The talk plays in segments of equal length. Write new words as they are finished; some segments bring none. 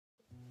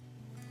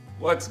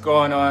What's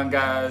going on,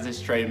 guys?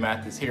 It's Trey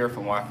Mathis here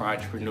from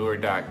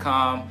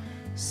WiFi-entrepreneur.com.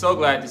 So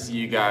glad to see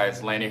you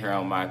guys landing here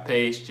on my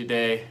page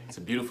today. It's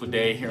a beautiful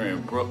day here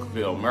in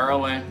Brookville,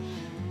 Maryland.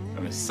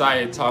 I'm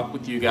excited to talk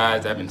with you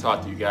guys. I haven't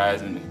talked to you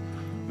guys in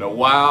a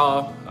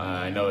while.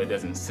 I know it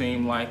doesn't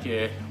seem like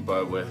it,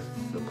 but with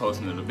the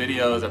posting of the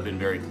videos, I've been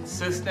very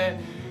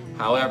consistent.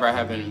 However, I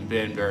haven't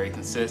been very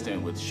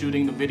consistent with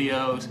shooting the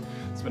videos.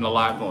 It's been a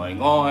lot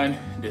going on.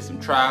 Did some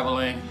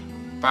traveling.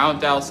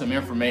 Found out some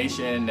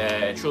information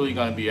that truly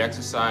going to be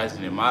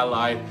exercising in my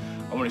life.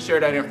 I want to share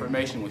that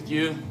information with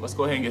you. Let's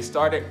go ahead and get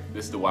started.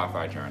 This is the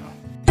Wi-Fi Journal.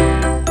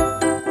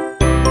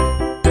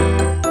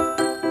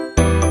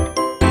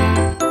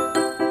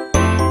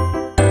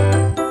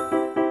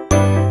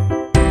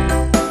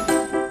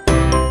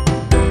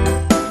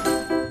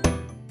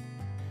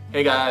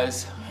 Hey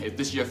guys, if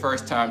this is your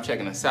first time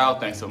checking us out,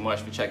 thanks so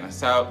much for checking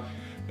us out.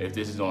 If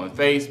this is on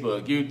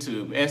Facebook,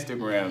 YouTube,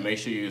 Instagram, make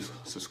sure you're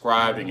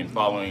subscribing and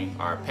following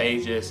our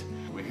pages.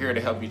 We're here to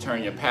help you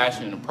turn your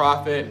passion into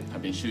profit.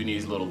 I've been shooting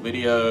these little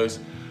videos,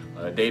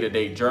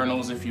 day-to-day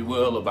journals, if you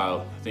will,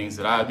 about things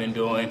that I've been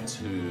doing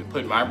to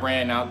put my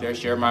brand out there,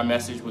 share my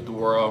message with the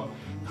world,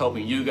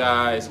 helping you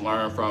guys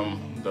learn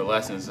from the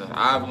lessons that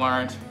I've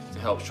learned to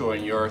help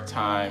shorten your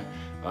time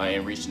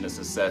in reaching the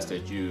success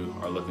that you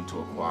are looking to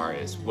acquire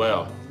as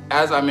well.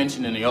 As I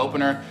mentioned in the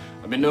opener,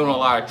 I've been doing a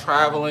lot of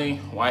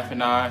traveling. Wife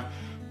and I,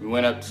 we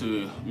went up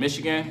to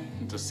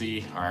Michigan to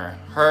see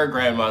her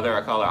grandmother. I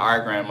call her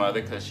our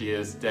grandmother because she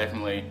is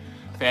definitely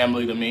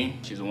family to me.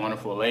 She's a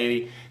wonderful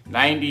lady,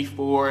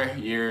 94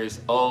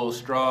 years old,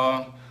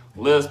 strong,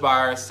 lives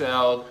by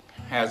herself,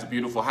 has a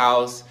beautiful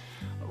house,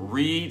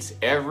 reads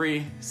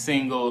every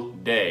single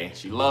day.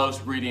 She loves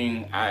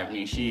reading.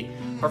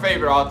 Her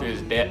favorite author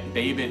is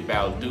David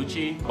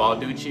Balducci.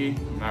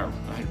 I'm not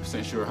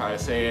 100% sure how to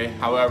say it.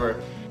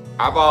 However,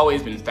 I've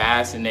always been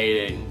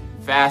fascinated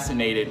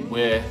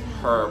with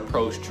her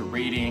approach to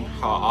reading,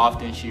 how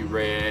often she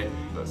read,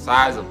 the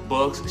size of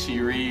books she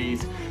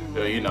reads.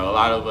 A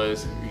lot of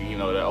us,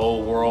 the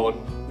old world,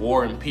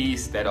 War and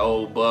Peace, that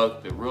old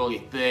book, the really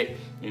thick,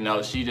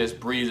 she just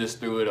breezes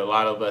through it. A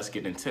lot of us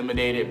get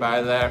intimidated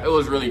by that. It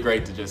was really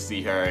great to just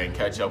see her and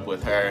catch up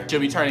with her. She'll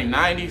be turning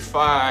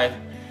 95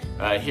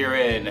 here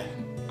in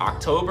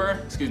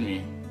October,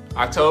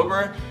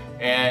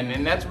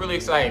 and that's really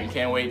exciting.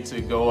 Can't wait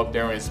to go up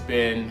there and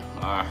spend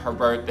her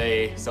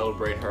birthday,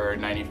 celebrate her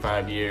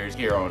 95 years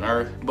here on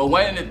Earth. But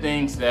one of the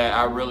things that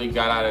I really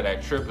got out of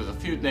that trip is a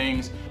few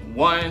things.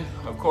 One,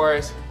 of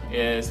course,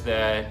 is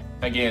that,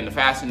 again, the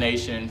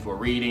fascination for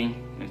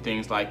reading and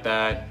things like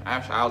that.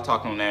 I'll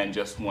talk on that in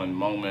just one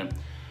moment.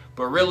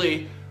 But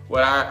really,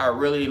 what I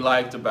really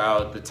liked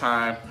about the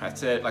time,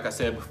 like I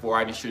said before,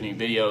 I've been shooting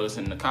videos,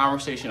 and the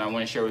conversation I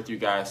want to share with you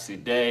guys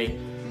today,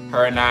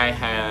 her and I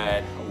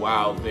had a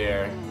while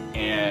there,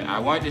 and I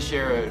wanted to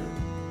share it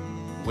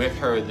with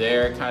her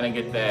there, kind of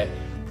get that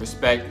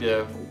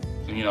perspective,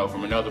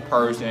 from another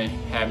person,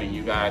 having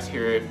you guys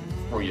hear it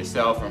for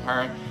yourself from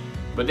her.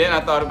 But then I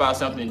thought about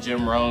something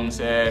Jim Rohn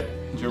said.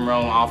 Jim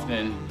Rohn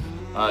often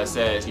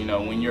says,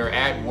 when you're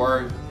at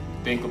work,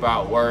 think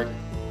about work,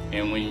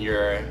 and when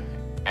you're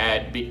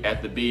at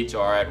the beach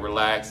or at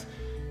relax,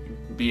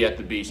 be at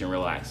the beach and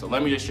relax. So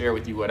let me just share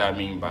with you what I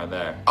mean by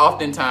that.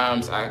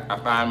 Oftentimes I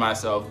find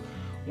myself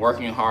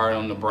working hard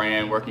on the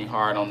brand, working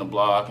hard on the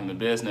blog and the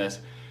business,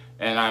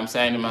 and I'm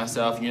saying to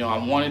myself,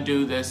 I want to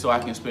do this so I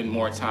can spend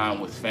more time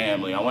with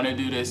family. I want to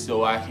do this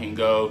so I can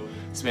go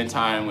spend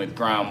time with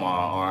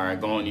grandma or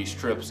go on these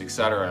trips,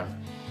 etc.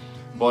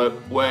 But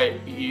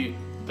the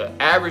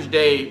average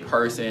day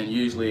person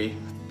usually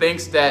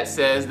thinks that,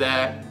 says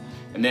that,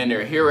 and then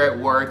they're here at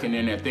work, and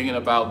then they're thinking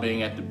about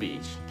being at the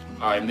beach.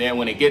 And then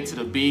when they get to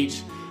the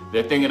beach,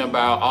 they're thinking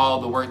about all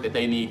the work that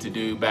they need to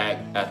do back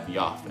at the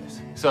office.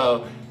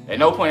 So at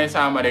no point in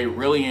time are they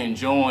really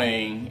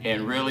enjoying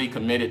and really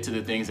committed to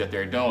the things that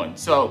they're doing.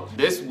 So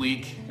this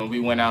week, when we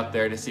went out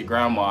there to see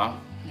grandma,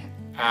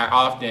 I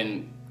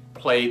often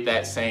played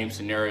that same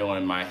scenario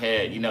in my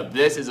head.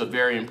 This is a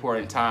very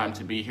important time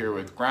to be here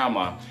with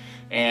grandma,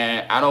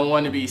 and I don't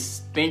want to be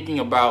thinking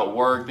about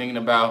work, thinking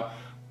about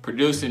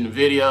producing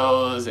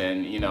videos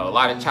and a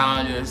lot of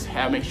challenges,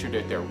 make sure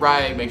that they're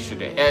right, make sure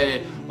they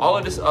edit, all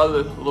of this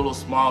other little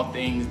small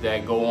things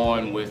that go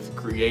on with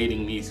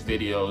creating these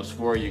videos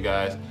for you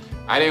guys.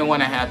 I didn't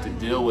want to have to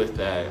deal with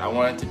that. I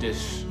wanted to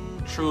just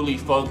truly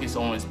focus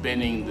on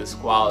spending this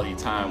quality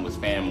time with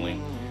family,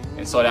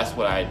 and so that's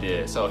what I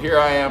did. So here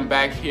I am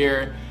back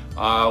here,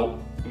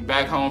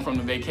 back home from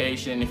the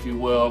vacation, if you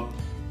will,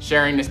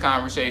 sharing this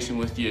conversation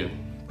with you.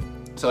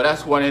 So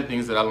that's one of the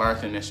things that I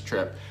learned in this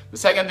trip. The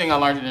second thing I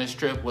learned in this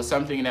trip was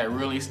something that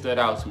really stood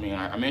out to me.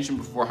 I mentioned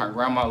before, her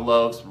grandma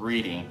loves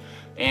reading,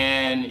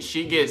 and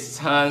she gets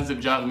tons of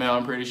junk mail.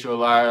 I'm pretty sure a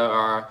lot of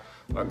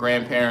our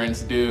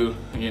grandparents do.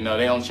 They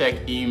don't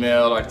check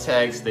email or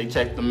text, they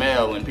check the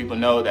mail, and people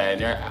know that.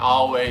 And they're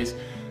always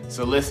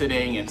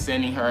soliciting and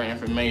sending her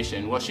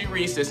information. Well, she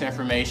reads this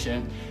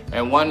information,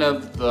 and one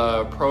of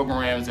the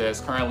programs that's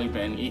currently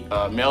been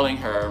mailing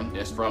her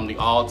is from the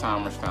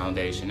Alzheimer's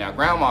Foundation. Now,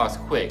 grandma's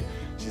quick.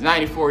 She's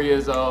 94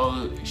 years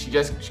old. She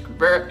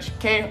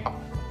can't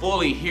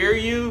fully hear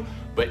you,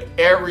 but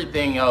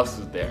everything else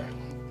is there.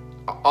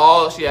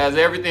 She has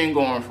everything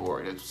going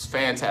for it. It's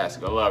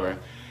fantastic. I love her.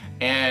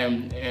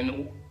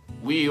 And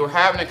we were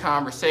having a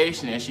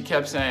conversation, and she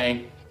kept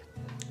saying,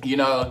 you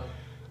know,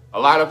 a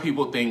lot of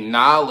people think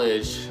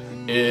knowledge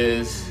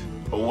is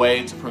a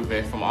way to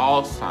prevent from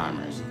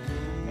Alzheimer's.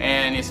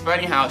 And it's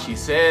funny how she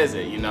says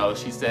it, you know,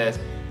 she says,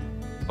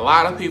 a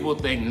lot of people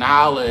think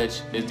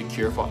knowledge is the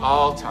cure for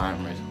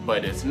Alzheimer's,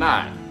 but it's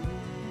not.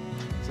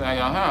 So I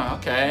go,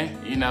 okay.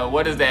 You know,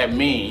 what does that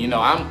mean? You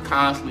know, I'm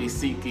constantly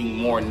seeking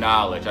more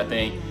knowledge. I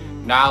think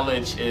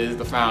knowledge is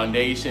the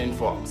foundation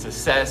for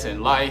success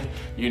in life.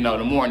 You know,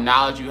 the more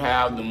knowledge you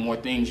have, the more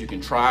things you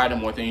can try, the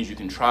more things you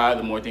can try,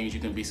 the more things you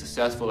can be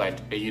successful at,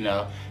 you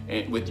know,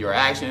 with your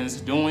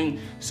actions doing.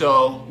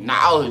 So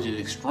knowledge is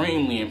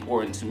extremely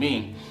important to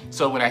me.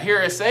 So when I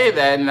hear her say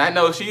that, and I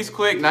know she's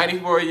quick,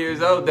 94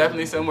 years old,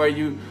 definitely someone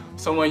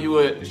you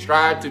would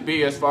strive to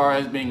be as far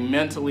as being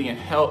mentally and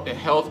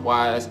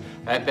health-wise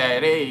at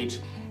that age.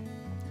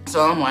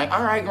 So I'm like,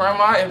 all right,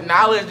 Grandma, if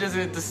knowledge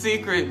isn't the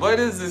secret, what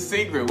is the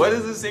secret? What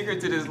is the secret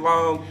to this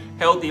long,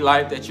 healthy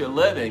life that you're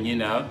living, you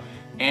know?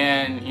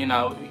 And, you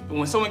know,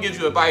 when someone gives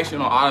you advice, you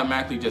don't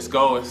automatically just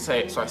go and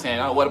start saying,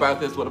 oh, what about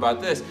this, what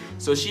about this?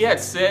 So she had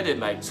said it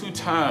like 2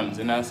 times,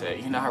 and I said,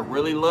 you know, I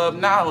really love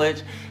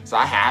knowledge, so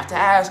I have to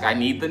ask, I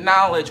need the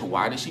knowledge.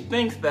 Why does she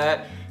think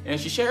that? And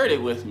she shared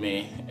it with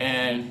me,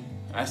 and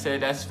I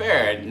said, that's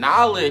fair.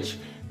 Knowledge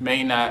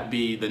may not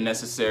be the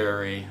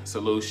necessary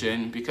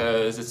solution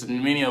because it's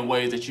in many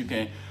ways that you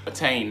can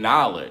attain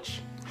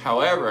knowledge.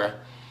 However,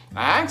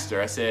 I asked her,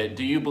 I said,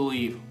 do you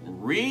believe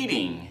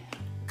reading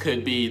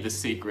could be the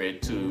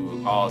secret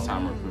to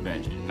Alzheimer's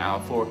prevention?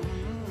 Now, for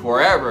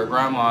forever,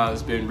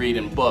 Grandma's been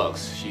reading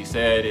books. She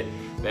said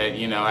that,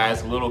 you know,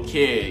 as a little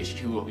kid,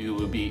 she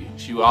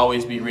would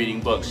always be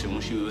reading books. And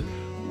when she would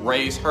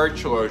raise her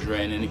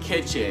children in the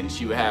kitchen,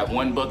 she would have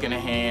one book in a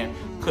hand,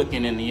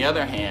 cooking in the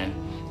other hand.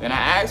 And I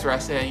asked her, I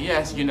said,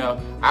 yes, you know,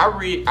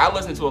 I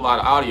listen to a lot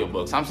of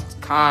audiobooks. I'm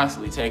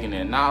constantly taking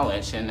in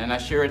knowledge. And then I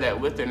shared that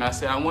with her, and I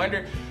said, I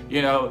wonder,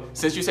 you know,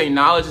 since you say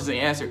knowledge is the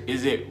answer,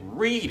 is it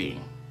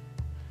reading?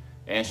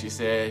 And she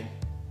said,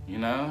 you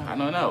know, I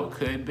don't know,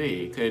 could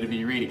be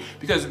reading.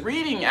 Because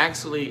reading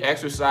actually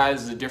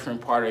exercises a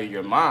different part of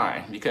your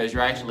mind, because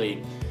you're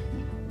actually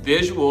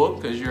visual,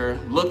 because you're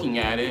looking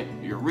at it,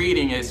 you're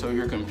reading it, so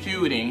you're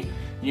computing,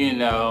 you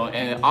know,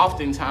 and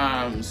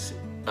oftentimes,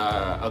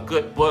 a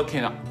good book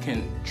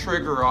can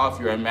trigger off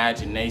your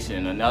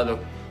imagination, another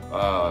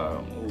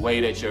way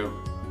that your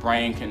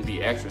brain can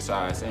be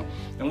exercised.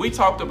 And we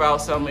talked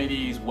about some of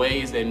these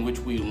ways in which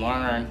we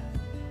learn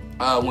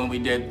when we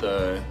did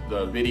the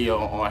video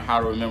on how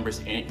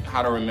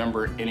to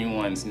remember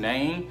anyone's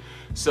name.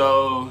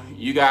 So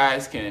you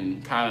guys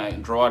can kind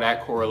of draw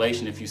that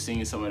correlation if you've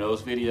seen some of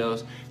those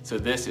videos to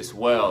this as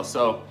well.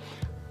 So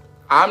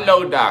I'm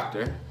no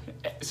doctor,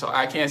 so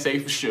I can't say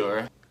for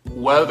sure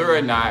whether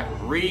or not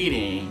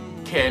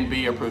reading can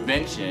be a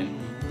prevention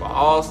for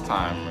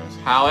Alzheimer's.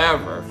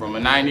 However, from a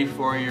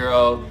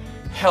 94-year-old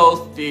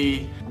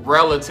healthy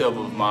relative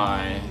of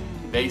mine,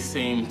 they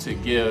seem to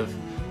give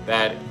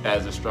that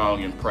as a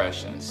strong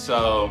impression.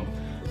 So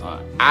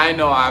I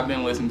know I've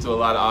been listening to a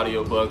lot of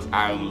audiobooks.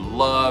 I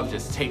love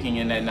just taking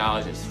in that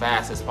knowledge as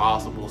fast as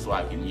possible so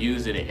I can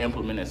use it and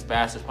implement it as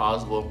fast as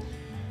possible.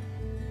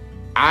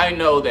 I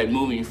know that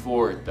moving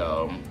forward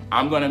though,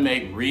 I'm gonna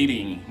make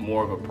reading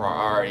more of a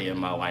priority in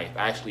my life,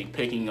 actually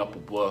picking up a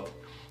book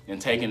and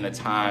taking the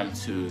time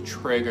to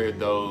trigger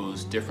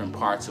those different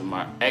parts of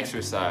my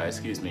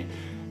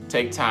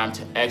take time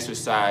to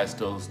exercise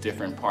those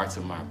different parts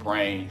of my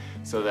brain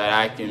so that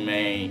I can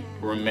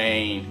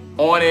remain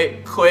on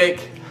it,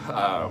 quick,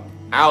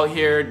 out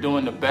here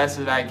doing the best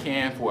that I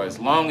can for as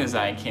long as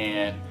I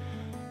can.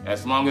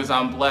 As long as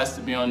I'm blessed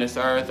to be on this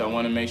earth, I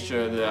want to make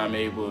sure that I'm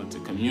able to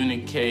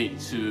communicate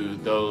to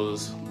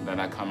those that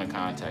I come in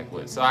contact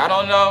with. So I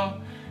don't know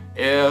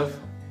if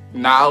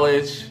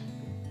knowledge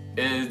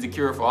is the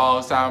cure for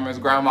Alzheimer's.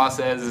 Grandma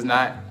says it's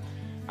not.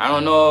 I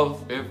don't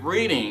know if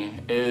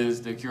reading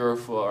is the cure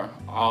for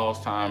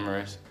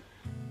Alzheimer's,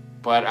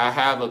 but I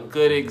have a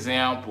good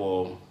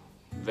example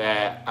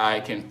that I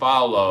can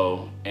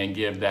follow and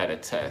give that a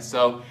test.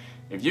 So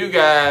if you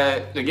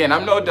guys, again,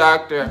 I'm no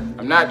doctor.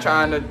 I'm not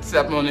trying to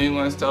step on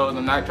anyone's toes.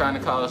 I'm not trying to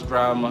cause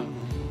drama.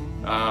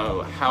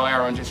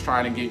 However, I'm just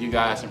trying to give you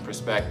guys some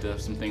perspective,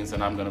 some things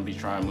that I'm gonna be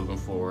trying moving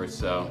forward.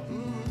 So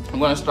I'm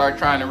gonna start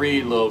trying to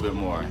read a little bit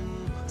more.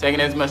 Taking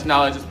as much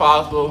knowledge as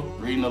possible,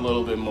 reading a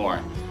little bit more.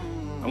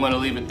 I'm gonna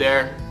leave it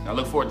there. I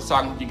look forward to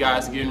talking with you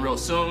guys again real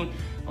soon.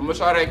 I'm gonna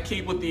try to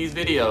keep with these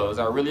videos.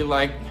 I really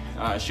like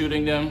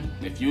shooting them.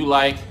 If you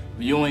like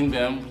viewing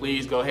them,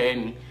 please go ahead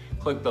and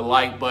click the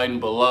like button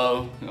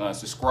below,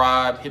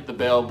 subscribe, hit the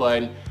bell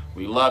button.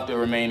 We love to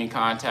remain in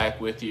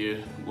contact with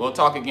you. We'll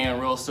talk again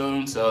real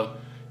soon. So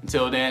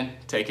until then,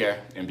 take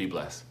care and be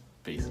blessed.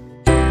 Peace.